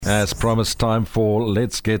As promised, time for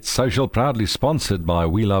Let's Get Social, proudly sponsored by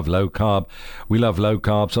We Love Low Carb. We Love Low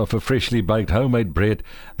Carbs offer freshly baked homemade bread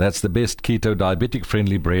that's the best keto diabetic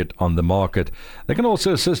friendly bread on the market. They can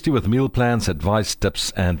also assist you with meal plans, advice,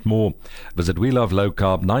 tips and more. Visit We Love Low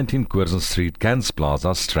Carb, 19 Curzon Street, Gans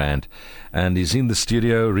Plaza, Strand. And he's in the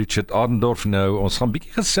studio, Richard Adendorff. Nou, ons gaan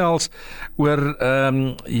bietjie gesels oor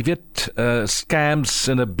jy weet scams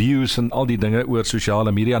en abuse en al die dinge oor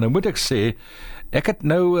sosiale media. Nou moet ek sê, ek het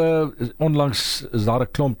nou onlangs is daar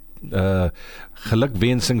 'n klomp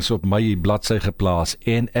gelukwensings op my bladsy geplaas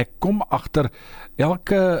en ek kom agter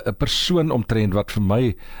elke persoon omtrent wat vir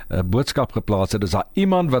my boodskap geplaas het, is daar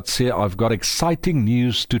iemand wat sê I've got exciting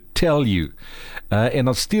news to tell you. En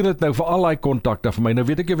dan stuur dit nou vir al die kontakte vir my. Nou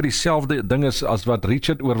weet ek of dieselfde ding is as wat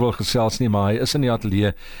Richard oor wil gesels nie, maar hy is in die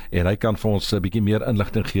ateljee en hy kan vir ons 'n bietjie meer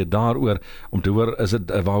inligting gee daaroor om te hoor is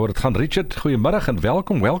dit waaroor dit gaan. Richard, goeiemiddag en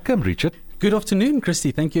welcome Richard. Good afternoon,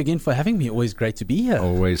 Christy. Thank you again for having me. Always great to be here.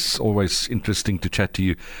 Always interesting to chat to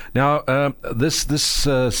you. Now, this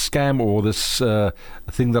scam or this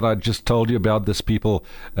thing that I just told you about, this people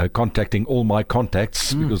contacting all my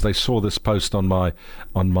contacts because they saw this post on my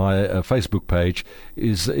Facebook page,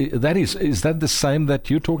 is that the same that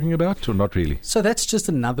you're talking about, or not really? So that's just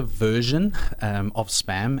another version of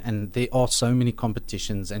spam, and there are so many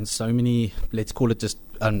competitions and so many. Let's call it just.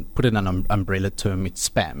 Put in an umbrella term, it's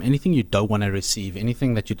spam. Anything you don't want to receive,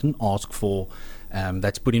 anything that you didn't ask for,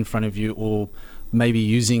 that's put in front of you, or maybe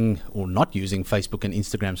using or not using Facebook and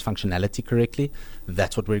Instagram's functionality correctly,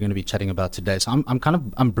 that's what we're going to be chatting about today. So I'm kind of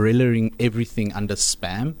umbrellaing everything under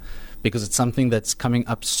spam because it's something that's coming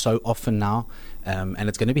up so often now, and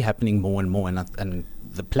it's going to be happening more and more. And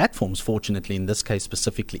the platforms, fortunately, in this case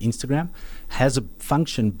specifically Instagram, has a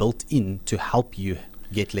function built in to help you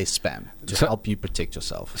get less spam, to help you protect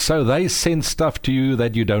yourself. So they send stuff to you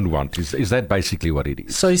that you don't want. Is that basically what it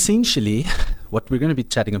is? So essentially, what we're going to be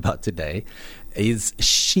chatting about today is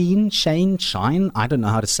shine, I don't know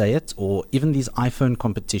how to say it, or even these iPhone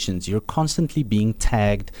competitions. You're constantly being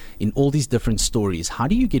tagged in all these different stories. How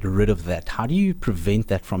do you get rid of that? How do you prevent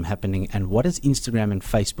that from happening? And what is Instagram and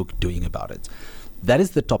Facebook doing about it? That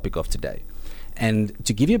is the topic of today. And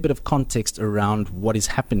to give you a bit of context around what is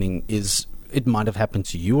happening is, it might have happened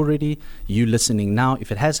to you already. You listening now,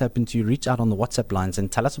 if it has happened to you, reach out on the WhatsApp lines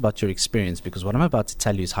and tell us about your experience, because what I'm about to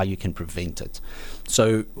tell you is how you can prevent it.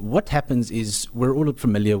 So what happens is, we're all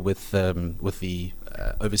familiar with the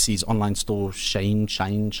overseas online store Shine.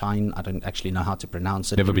 I don't actually know how to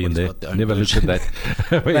pronounce it. Never been there. Never looked at that.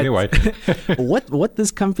 But anyway, what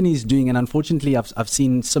this company is doing, and unfortunately I've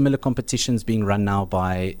seen similar competitions being run now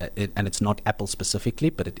by and it's not Apple specifically,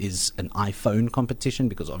 but it is an iPhone competition,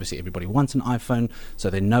 because obviously everybody wants an iPhone, so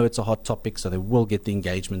they know it's a hot topic, so they will get the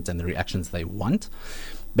engagement and the reactions they want.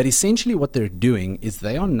 But essentially what they're doing is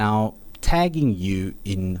they are now tagging you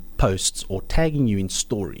in posts or tagging you in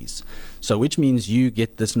stories. So which means you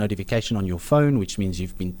get this notification on your phone, which means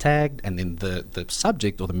you've been tagged, and then the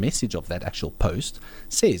subject or the message of that actual post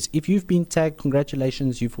says, if you've been tagged,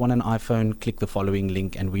 congratulations, you've won an iPhone, click the following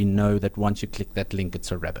link. And we know that once you click that link,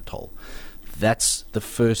 it's a rabbit hole. That's the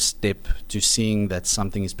first step to seeing that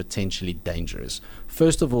something is potentially dangerous.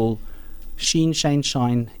 First of all,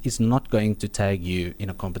 Shine is not going to tag you in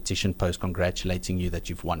a competition post congratulating you that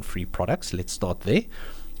you've won free products. Let's start there.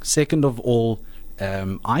 Second of all,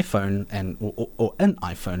 iPhone or an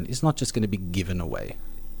iPhone is not just going to be given away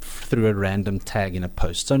through a random tag in a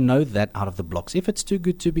post. So know that out of the blocks. If it's too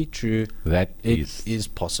good to be true, that is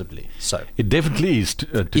possibly so. It definitely is too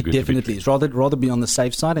good to be true. It definitely is. Rather be on the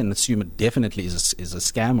safe side and assume it definitely is a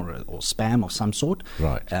scam or spam of some sort.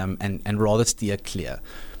 Right. And rather steer clear.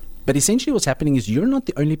 But essentially what's happening is you're not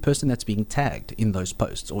the only person that's being tagged in those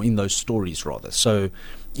posts, or in those stories rather. So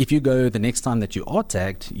if you go the next time that you are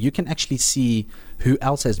tagged, you can actually see who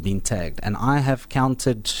else has been tagged. And I have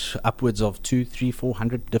counted upwards of 200, 300,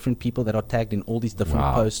 400 different people that are tagged in all these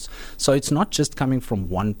different posts. So it's not just coming from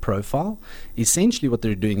one profile. Essentially what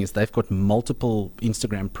they're doing is they've got multiple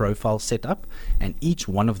Instagram profiles set up, and each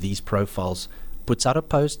one of these profiles puts out a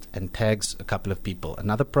post and tags a couple of people.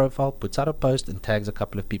 Another profile puts out a post and tags a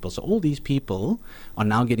couple of people. So all these people are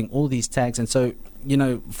now getting all these tags. And so, you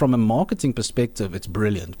know, from a marketing perspective, it's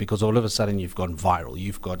brilliant, because all of a sudden you've gone viral.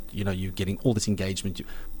 You've got, you know, you're getting all this engagement,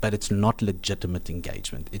 but it's not legitimate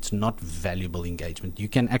engagement. It's not valuable engagement. You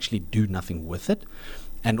can actually do nothing with it.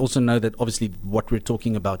 And also know that obviously what we're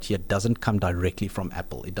talking about here doesn't come directly from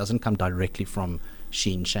Apple. It doesn't come directly from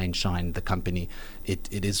Shine, the company. It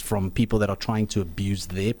is from people that are trying to abuse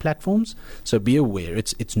their platforms. So be aware,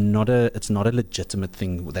 it's not a legitimate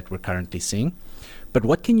thing that we're currently seeing. But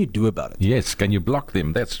what can you do about it? Yes, can you block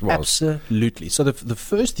them? That's what. Absolutely. So the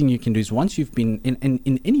first thing you can do is once you've been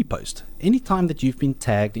in any post, any time that you've been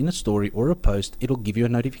tagged in a story or a post, it'll give you a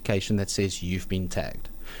notification that says you've been tagged.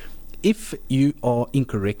 If you are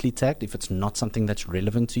incorrectly tagged, if it's not something that's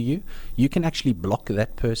relevant to you, you can actually block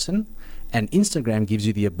that person. And Instagram gives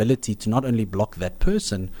you the ability to not only block that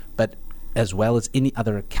person, but as well as any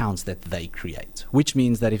other accounts that they create, which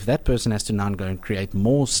means that if that person has to now go and create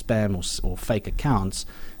more spam or fake accounts,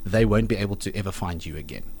 they won't be able to ever find you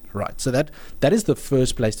again. Right. So that is the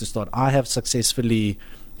first place to start. I have successfully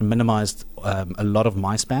minimized a lot of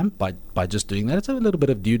my spam by just doing that. It's a little bit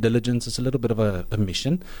of due diligence. It's a little bit of a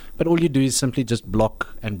mission. But all you do is simply just block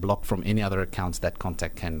from any other accounts that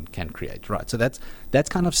contact can create. Right. So that's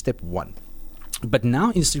kind of step one. But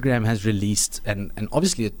now Instagram has released, and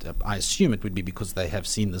obviously I assume it would be because they have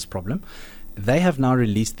seen this problem, they have now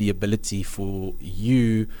released the ability for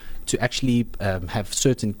you to actually have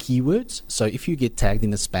certain keywords. So if you get tagged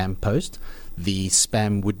in a spam post, the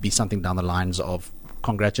spam would be something down the lines of,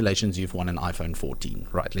 congratulations, you've won an iPhone 14.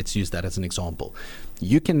 Right, let's use that as an example.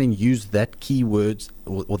 You can then use that keyword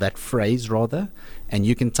or that phrase rather, and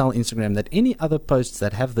you can tell Instagram that any other posts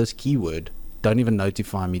that have this keyword, don't even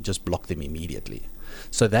notify me, just block them immediately.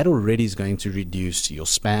 So that already is going to reduce your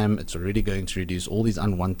spam. It's already going to reduce all these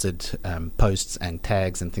unwanted posts and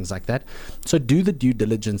tags and things like that. So do the due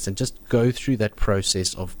diligence and just go through that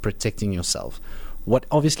process of protecting yourself. What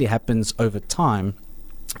obviously happens over time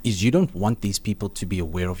is you don't want these people to be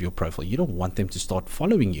aware of your profile. You don't want them to start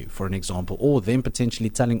following you, for an example, or them potentially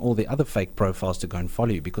telling all the other fake profiles to go and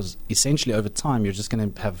follow you, because essentially over time you're just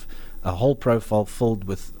going to have a whole profile filled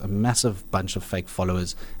with a massive bunch of fake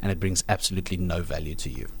followers, and it brings absolutely no value to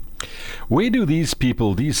you. Where do these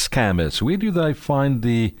people, these scammers, where do they find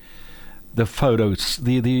the photos,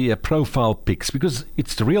 the profile pics? Because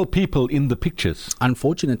it's the real people in the pictures.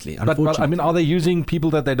 Unfortunately. But I mean, are they using people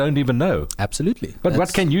that they don't even know? Absolutely. But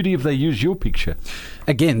what can you do if they use your picture?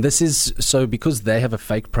 Again, this is so because they have a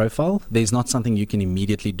fake profile, there's not something you can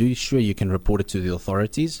immediately do. Sure, you can report it to the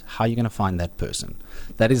authorities. How are you going to find that person?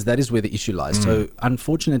 That is where the issue lies. So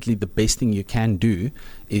unfortunately, the best thing you can do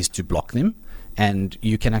is to block them. And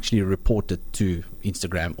you can actually report it to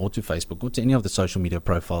Instagram or to Facebook or to any of the social media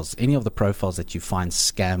profiles. Any of the profiles that you find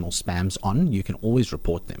scam or spams on, you can always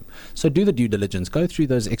report them. So do the due diligence. Go through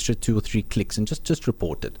those extra 2 or 3 clicks and just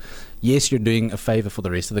report it. Yes, you're doing a favor for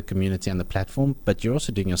the rest of the community and the platform, but you're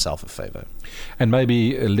also doing yourself a favor. And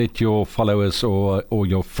maybe let your followers or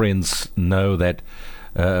your friends know that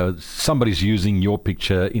somebody's using your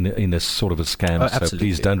picture in a sort of a scam, so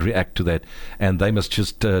please don't react to that, and they must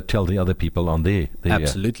just tell the other people on there.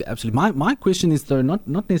 Absolutely. My question is though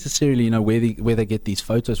not necessarily where they get these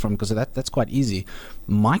photos from, because that's quite easy.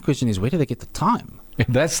 My question is, where do they get the time?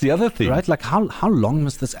 That's the other thing, right? Like how long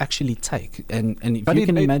must this actually take? And if you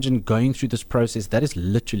can imagine going through this process, that is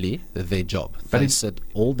literally their job. They sit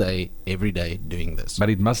all day, every day doing this. But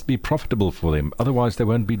it must be profitable for them, otherwise they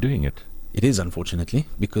won't be doing it. It is, unfortunately,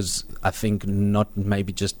 because I think not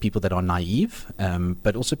maybe just people that are naive,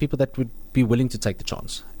 but also people that would be willing to take the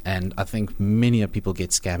chance. And I think many people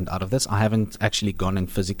get scammed out of this. I haven't actually gone and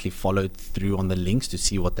physically followed through on the links to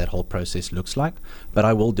see what that whole process looks like, but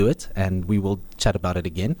I will do it and we will chat about it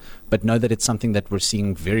again. But know that it's something that we're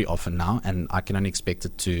seeing very often now, and I can only expect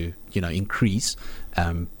it to increase.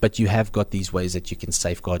 But you have got these ways that you can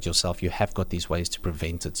safeguard yourself. You have got these ways to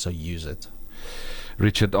prevent it, so use it.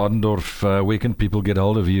 Richard Adendorff, where can people get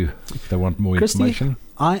hold of you if they want more information?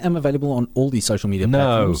 I am available on all these social media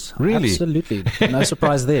platforms. No, really? Absolutely. No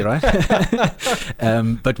surprise there, right?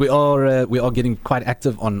 But we are getting quite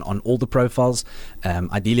active on all the profiles.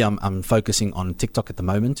 Ideally, I'm focusing on TikTok at the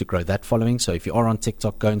moment to grow that following. So if you are on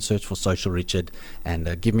TikTok, go and search for Social Richard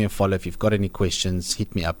and give me a follow. If you've got any questions,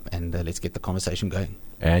 hit me up and let's get the conversation going.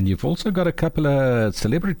 And you've also got a couple of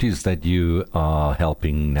celebrities that you are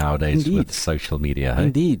helping nowadays with social media. Hey?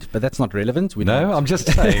 Indeed, but that's not relevant. I'm just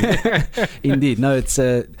saying. Indeed, no. It's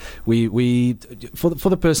we for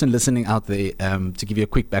the person listening out there. To give you a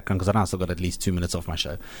quick background, because I know I've still got at least 2 minutes off my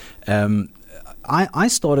show. I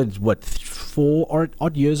started 4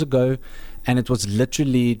 odd years ago. And it was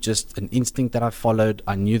literally just an instinct that I followed.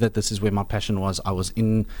 I knew that this is where my passion was. I was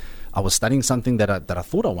studying something that I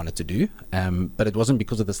thought I wanted to do, but it wasn't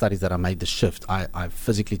because of the studies that I made the shift. I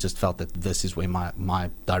physically just felt that this is where my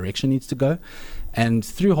direction needs to go. And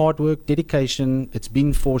through hard work, dedication, it's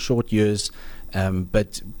been 4 short years.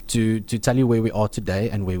 But to tell you where we are today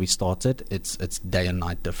and where we started, it's day and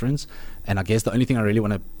night difference. And I guess the only thing I really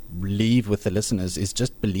want to leave with the listeners is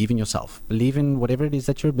just believe in yourself. Believe in whatever it is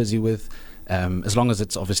that you're busy with, as long as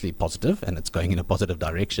it's obviously positive and it's going in a positive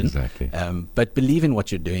direction. Exactly. But believe in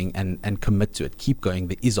what you're doing and commit to it. Keep going.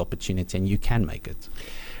 There is opportunity and you can make it.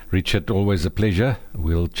 Richard, always a pleasure.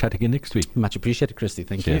 We'll chat again next week. Much appreciated, Christy.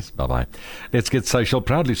 Thank you. Yes, bye-bye. Let's Get Social,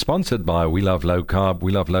 proudly sponsored by We Love Low Carb.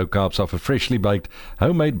 We Love Low Carbs offer freshly baked,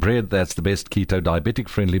 homemade bread that's the best keto,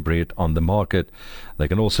 diabetic-friendly bread on the market. They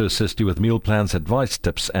can also assist you with meal plans, advice,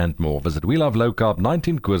 tips, and more. Visit We Love Low Carb,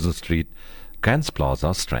 19 Curzon Street, Gans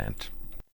Plaza, Strand.